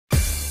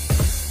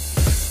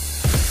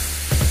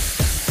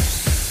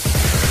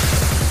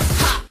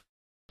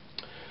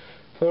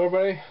Hello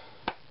everybody,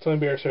 Tony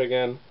Beers here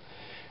again,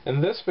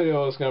 and this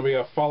video is going to be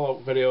a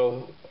follow-up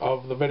video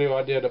of the video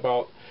I did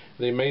about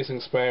the Amazing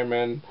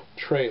Spider-Man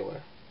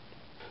trailer.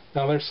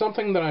 Now there's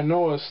something that I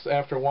noticed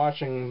after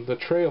watching the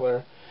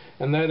trailer,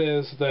 and that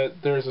is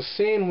that there's a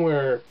scene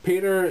where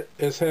Peter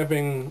is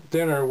having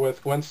dinner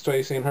with Gwen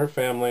Stacy and her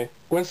family.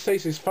 Gwen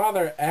Stacy's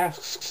father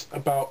asks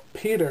about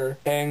Peter,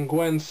 and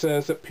Gwen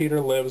says that Peter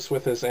lives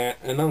with his aunt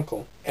and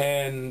uncle.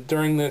 And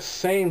during this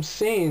same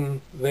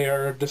scene, they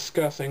are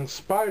discussing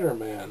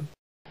Spider-Man.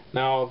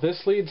 Now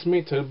this leads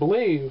me to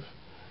believe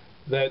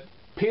that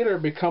Peter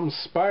becomes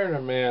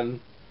Spider-Man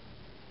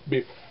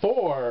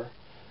before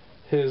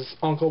his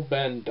Uncle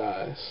Ben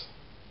dies.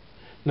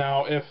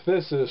 Now if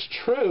this is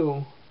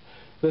true,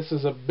 this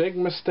is a big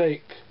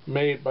mistake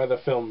made by the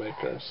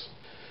filmmakers.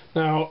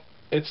 Now,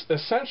 it's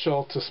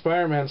essential to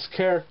Spider-Man's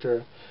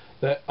character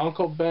that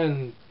Uncle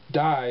Ben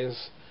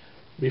dies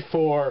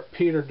before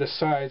Peter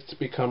decides to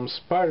become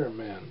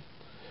Spider-Man.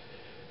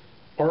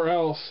 Or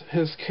else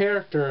his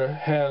character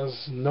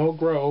has no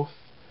growth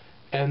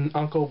and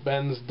Uncle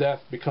Ben's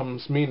death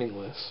becomes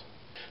meaningless.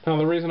 Now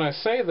the reason I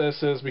say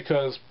this is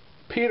because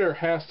Peter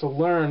has to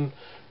learn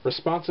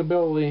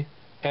responsibility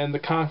and the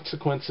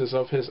consequences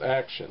of his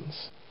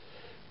actions.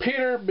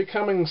 Peter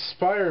becoming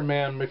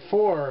Spider-Man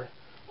before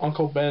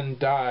Uncle Ben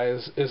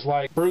dies is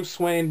like Bruce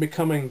Wayne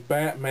becoming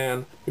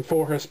Batman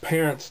before his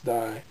parents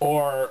die,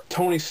 or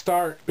Tony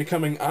Stark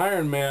becoming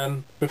Iron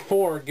Man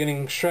before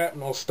getting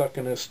shrapnel stuck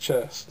in his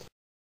chest.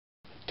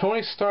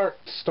 Tony Stark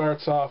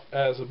starts off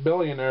as a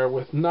billionaire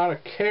with not a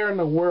care in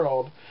the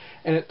world,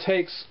 and it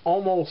takes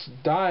almost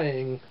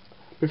dying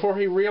before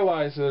he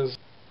realizes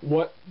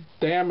what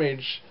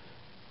damage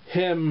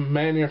him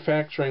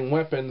manufacturing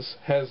weapons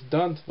has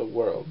done to the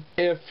world.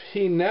 If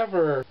he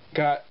never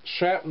got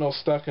shrapnel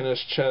stuck in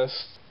his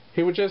chest,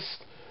 he would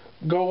just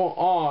go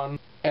on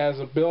as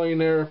a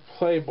billionaire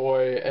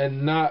playboy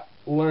and not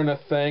learn a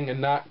thing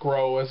and not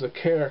grow as a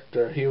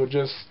character. He would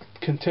just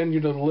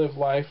continue to live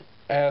life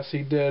as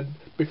he did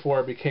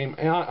before he became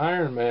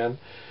Iron Man,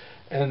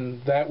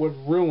 and that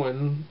would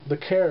ruin the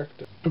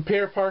character. And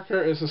Peter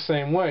Parker is the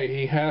same way.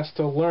 He has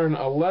to learn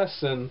a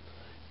lesson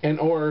in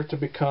order to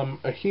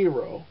become a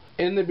hero.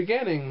 In the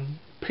beginning,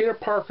 Peter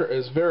Parker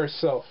is very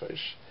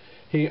selfish.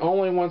 He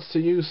only wants to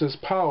use his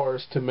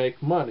powers to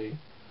make money.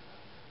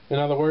 In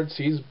other words,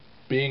 he's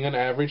being an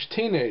average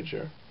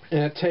teenager.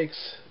 And it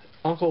takes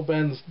Uncle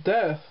Ben's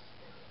death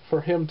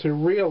for him to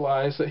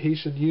realize that he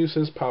should use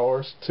his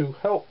powers to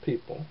help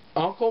people.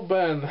 Uncle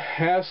Ben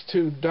has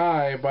to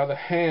die by the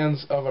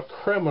hands of a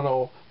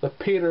criminal that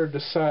Peter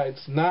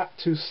decides not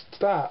to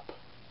stop,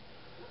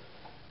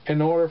 in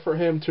order for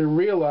him to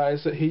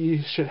realize that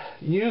he should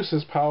use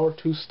his power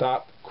to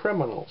stop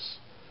criminals.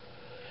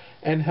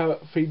 And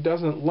if he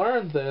doesn't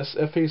learn this,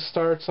 if he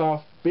starts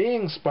off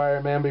being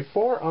Spider-Man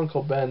before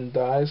Uncle Ben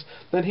dies,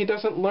 then he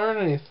doesn't learn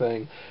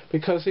anything,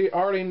 because he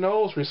already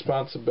knows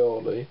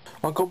responsibility.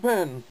 Uncle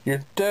Ben, your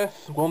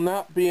death will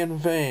not be in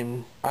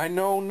vain. I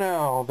know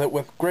now that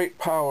with great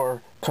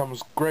power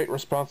comes great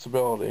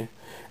responsibility,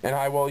 and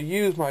I will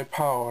use my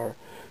power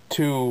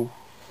to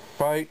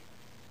fight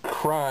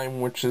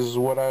crime, which is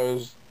what I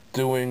was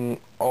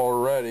doing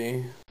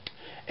already.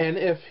 And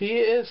if he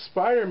is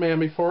Spider-Man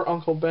before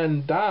Uncle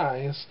Ben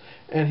dies,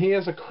 and he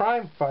is a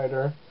crime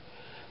fighter,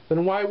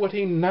 then why would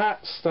he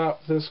not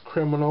stop this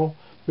criminal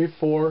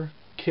before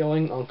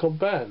killing Uncle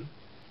Ben?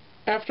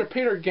 After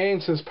Peter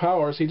gains his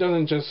powers, he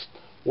doesn't just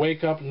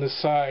wake up and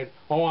decide,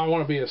 oh, I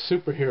want to be a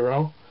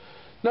superhero.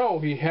 No,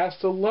 he has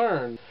to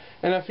learn.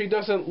 And if he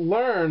doesn't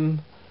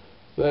learn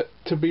that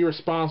to be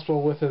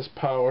responsible with his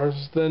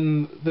powers,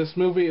 then this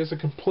movie is a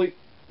complete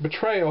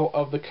betrayal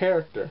of the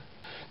character.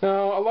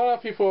 Now, a lot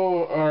of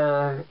people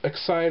are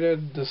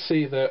excited to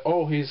see that,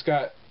 oh, he's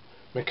got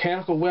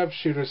mechanical web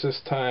shooters this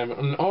time,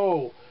 and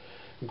oh,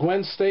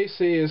 Gwen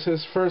Stacy is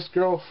his first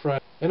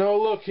girlfriend, and oh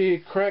look, he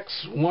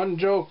cracks one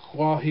joke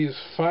while he's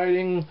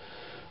fighting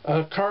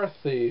a car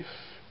thief.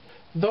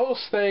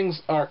 Those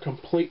things are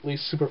completely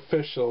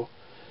superficial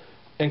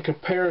in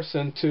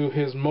comparison to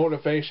his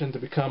motivation to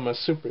become a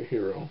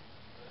superhero.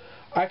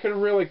 I could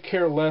really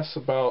care less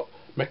about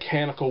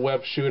mechanical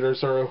web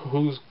shooters or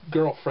whose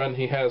girlfriend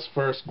he has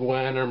first,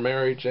 Gwen or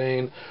Mary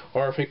Jane,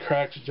 or if he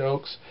cracks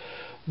jokes.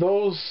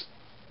 Those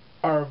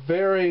are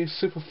very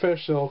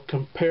superficial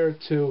compared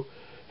to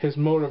his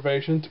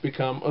motivation to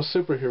become a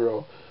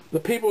superhero. The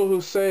people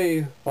who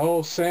say,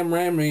 oh, Sam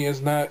Raimi is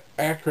not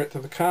accurate to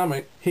the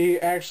comic, he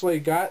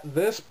actually got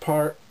this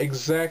part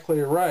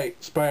exactly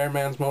right,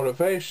 Spider-Man's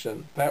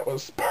motivation. That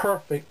was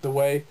perfect the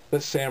way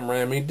that Sam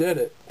Raimi did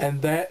it.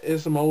 And that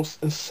is the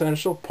most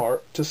essential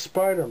part to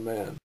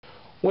Spider-Man.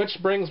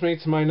 Which brings me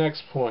to my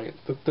next point,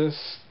 that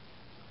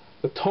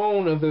the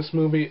tone of this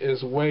movie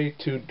is way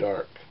too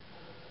dark.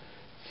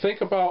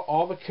 Think about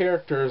all the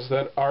characters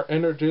that are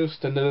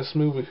introduced into this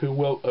movie who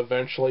will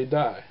eventually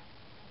die.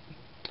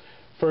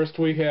 First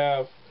we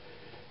have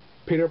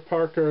Peter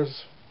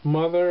Parker's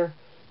mother,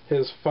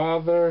 his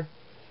father,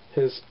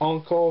 his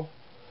uncle,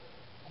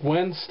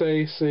 Gwen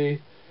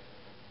Stacy,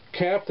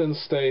 Captain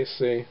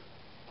Stacy,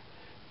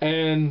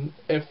 And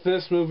if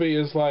this movie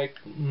is like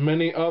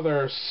many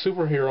other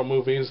superhero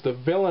movies, the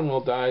villain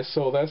will die,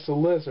 so that's the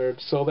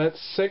Lizard. So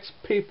that's 6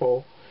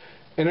 people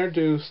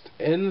introduced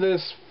in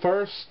this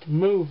first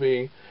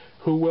movie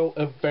who will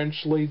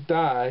eventually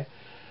die,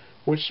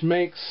 which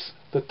makes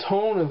the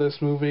tone of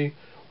this movie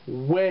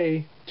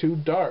way too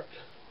dark.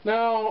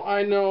 Now,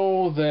 I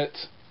know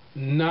that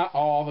not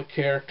all the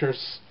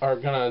characters are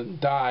gonna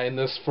die in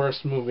this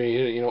first movie.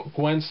 You know,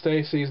 Gwen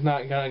Stacy's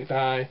not gonna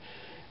die,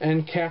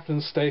 and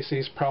Captain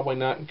Stacy's probably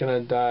not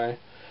gonna die,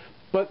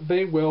 but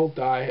they will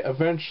die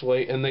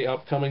eventually in the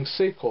upcoming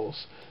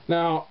sequels.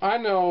 Now, I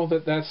know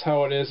that that's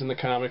how it is in the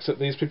comics, that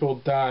these people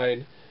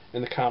died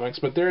in the comics,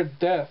 but their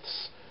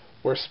deaths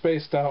were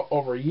spaced out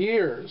over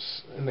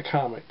years in the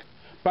comic.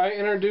 By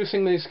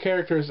introducing these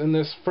characters in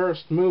this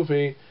first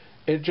movie,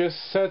 it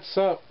just sets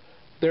up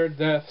their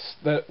deaths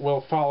that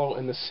will follow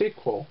in the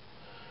sequel,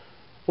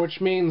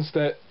 which means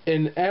that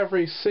in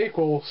every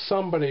sequel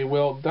somebody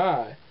will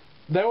die.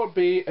 That would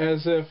be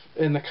as if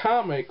in the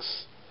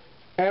comics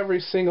every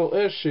single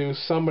issue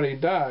somebody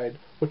died,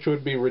 which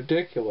would be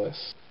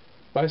ridiculous.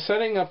 By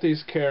setting up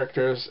these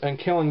characters and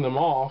killing them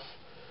off,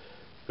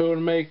 it would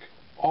make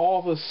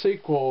all the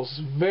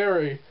sequels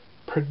very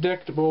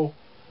predictable,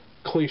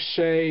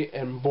 cliche,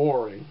 and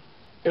boring.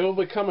 It will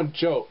become a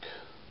joke.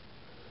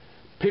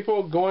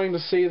 People going to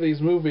see these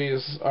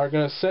movies are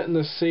going to sit in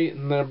the seat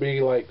and they'll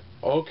be like,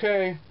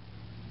 okay,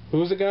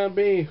 who's it going to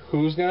be?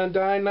 Who's going to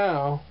die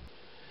now?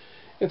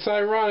 It's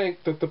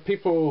ironic that the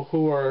people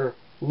who are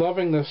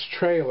loving this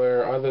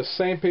trailer are the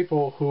same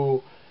people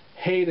who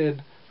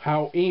hated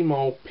how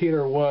emo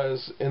Peter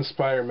was in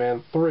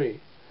Spider-Man 3.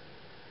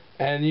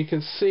 And you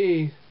can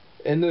see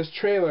in this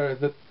trailer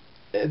that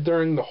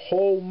during the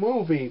whole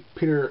movie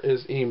Peter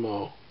is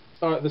emo.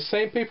 The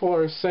same people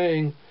are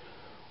saying,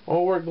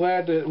 oh, we're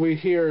glad that we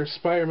hear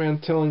Spider-Man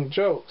telling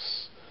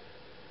jokes.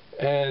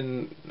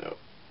 And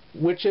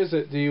which is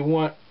it? Do you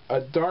want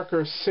a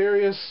darker,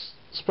 serious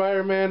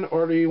Spider-Man,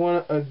 or do you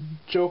want a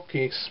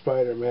jokey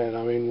Spider-Man?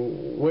 I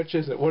mean, which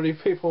is it? What do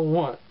people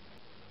want?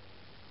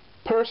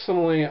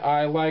 Personally,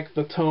 I like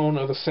the tone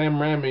of the Sam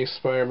Raimi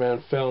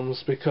Spider-Man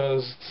films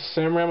because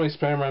Sam Raimi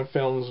Spider-Man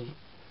films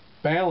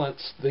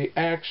balance the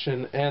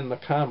action and the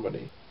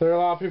comedy. There are a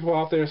lot of people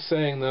out there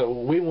saying that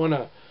we want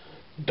a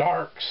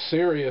dark,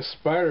 serious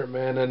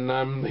Spider-Man, and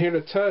I'm here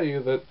to tell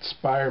you that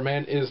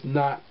Spider-Man is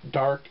not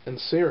dark and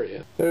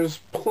serious. There's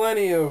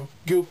plenty of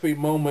goofy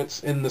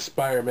moments in the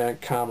Spider-Man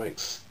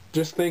comics.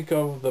 Just think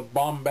of the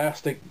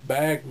bombastic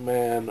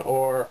Bagman,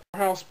 or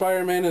how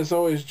Spider-Man is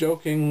always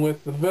joking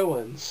with the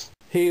villains.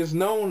 He is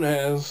known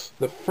as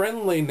the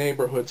friendly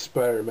neighborhood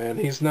Spider-Man.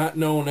 He's not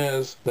known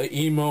as the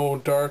emo,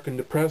 dark, and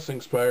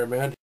depressing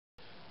Spider-Man.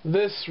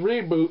 This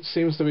reboot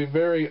seems to be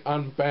very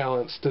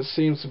unbalanced. It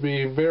seems to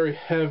be very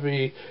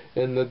heavy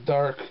in the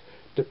dark,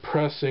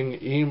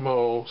 depressing,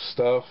 emo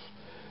stuff,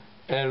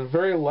 and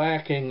very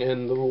lacking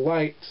in the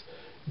light,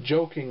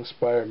 joking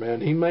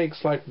Spider-Man. He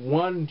makes like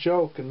one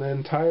joke in the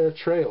entire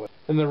trailer.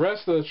 In the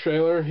rest of the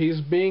trailer,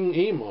 he's being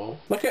emo.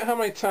 Look at how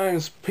many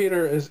times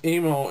Peter is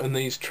emo in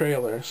these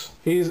trailers.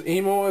 He's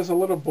emo as a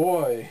little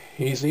boy.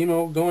 He's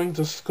emo going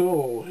to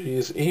school.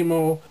 He's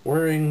emo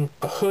wearing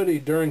a hoodie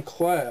during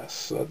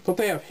class. Don't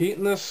they have heat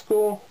in this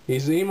school?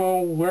 He's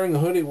emo wearing a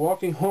hoodie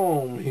walking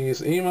home.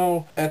 He's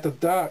emo at the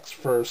docks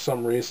for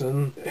some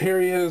reason.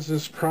 Here he is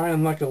just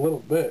crying like a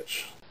little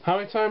bitch. How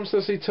many times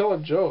does he tell a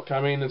joke?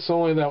 I mean, it's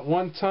only that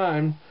one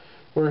time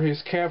where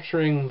he's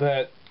capturing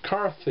that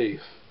car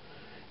thief.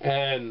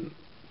 And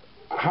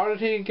how did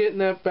he get in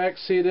that back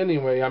seat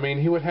anyway? I mean,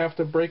 he would have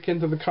to break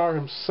into the car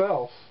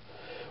himself,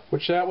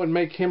 which that would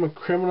make him a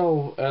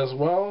criminal as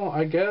well,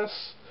 I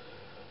guess.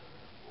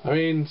 I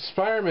mean,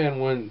 Spider-Man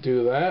wouldn't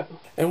do that.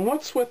 And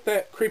what's with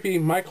that creepy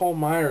Michael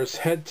Myers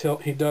head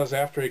tilt he does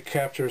after he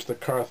captures the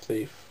car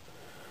thief?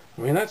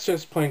 I mean, that's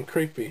just plain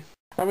creepy.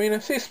 I mean,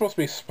 is he supposed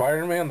to be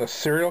Spider-Man, the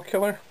serial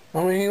killer?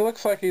 I mean, he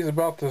looks like he's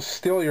about to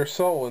steal your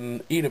soul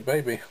and eat a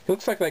baby. He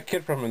looks like that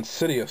kid from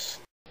Insidious.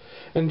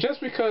 And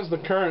just because the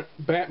current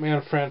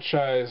Batman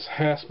franchise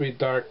has to be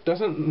dark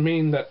doesn't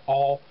mean that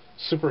all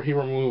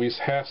superhero movies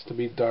has to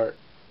be dark.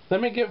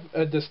 Let me give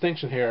a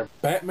distinction here.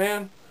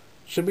 Batman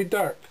should be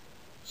dark.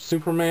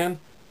 Superman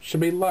should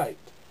be light.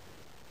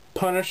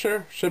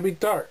 Punisher should be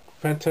dark.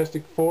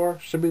 Fantastic Four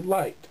should be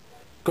light.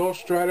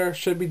 Ghost Rider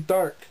should be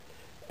dark.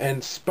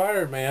 And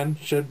Spider-Man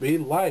should be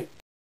light.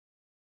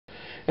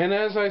 And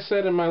as I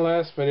said in my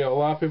last video, a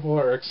lot of people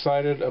are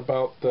excited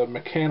about the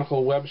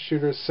mechanical web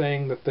shooters,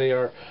 saying that they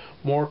are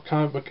more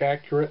comic book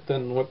accurate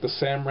than what the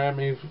Sam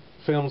Raimi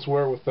films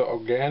were with the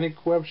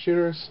organic web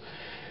shooters.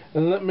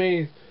 And let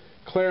me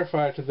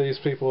clarify to these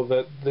people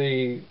that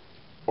the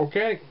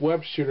organic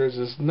web shooters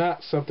is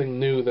not something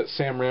new that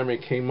Sam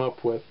Raimi came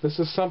up with. This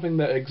is something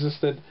that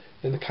existed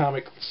in the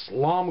comics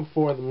long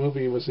before the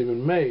movie was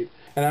even made.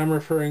 And I'm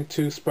referring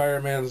to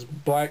Spider-Man's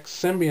black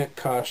symbiote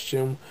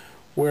costume,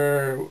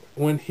 where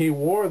when he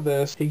wore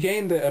this, he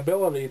gained the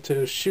ability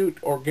to shoot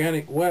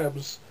organic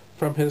webs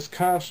from his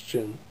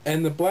costume.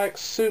 And the black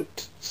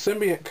suit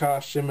symbiote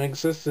costume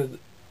existed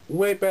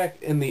way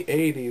back in the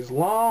 80s,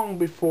 long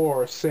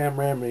before Sam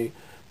Raimi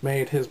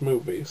made his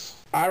movies.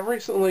 I've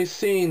recently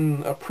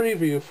seen a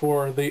preview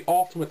for the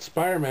Ultimate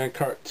Spider-Man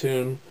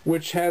cartoon,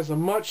 which has a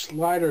much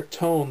lighter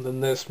tone than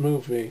this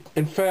movie.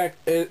 In fact,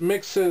 it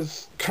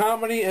mixes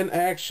comedy and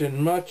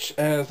action much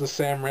as the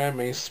Sam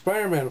Raimi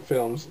Spider-Man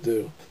films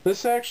do.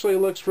 This actually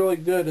looks really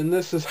good, and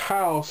this is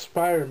how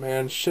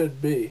Spider-Man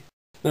should be.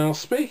 Now,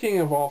 speaking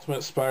of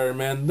Ultimate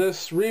Spider-Man,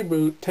 this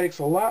reboot takes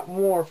a lot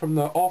more from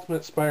the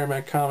Ultimate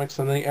Spider-Man comics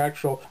than the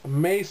actual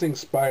Amazing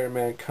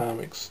Spider-Man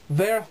comics.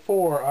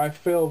 Therefore, I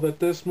feel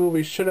that this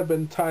movie should have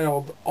been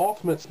titled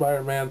Ultimate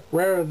Spider-Man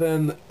rather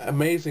than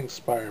Amazing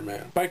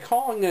Spider-Man. By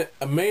calling it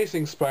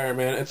Amazing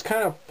Spider-Man, it's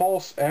kind of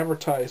false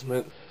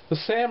advertisement. The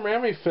Sam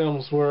Raimi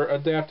films were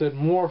adapted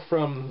more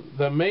from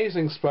The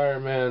Amazing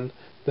Spider-Man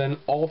than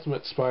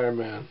Ultimate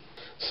Spider-Man.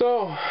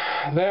 So,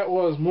 that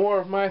was more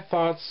of my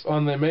thoughts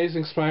on the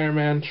Amazing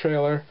Spider-Man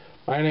trailer.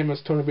 My name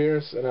is Tony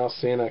Beers, and I'll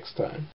see you next time.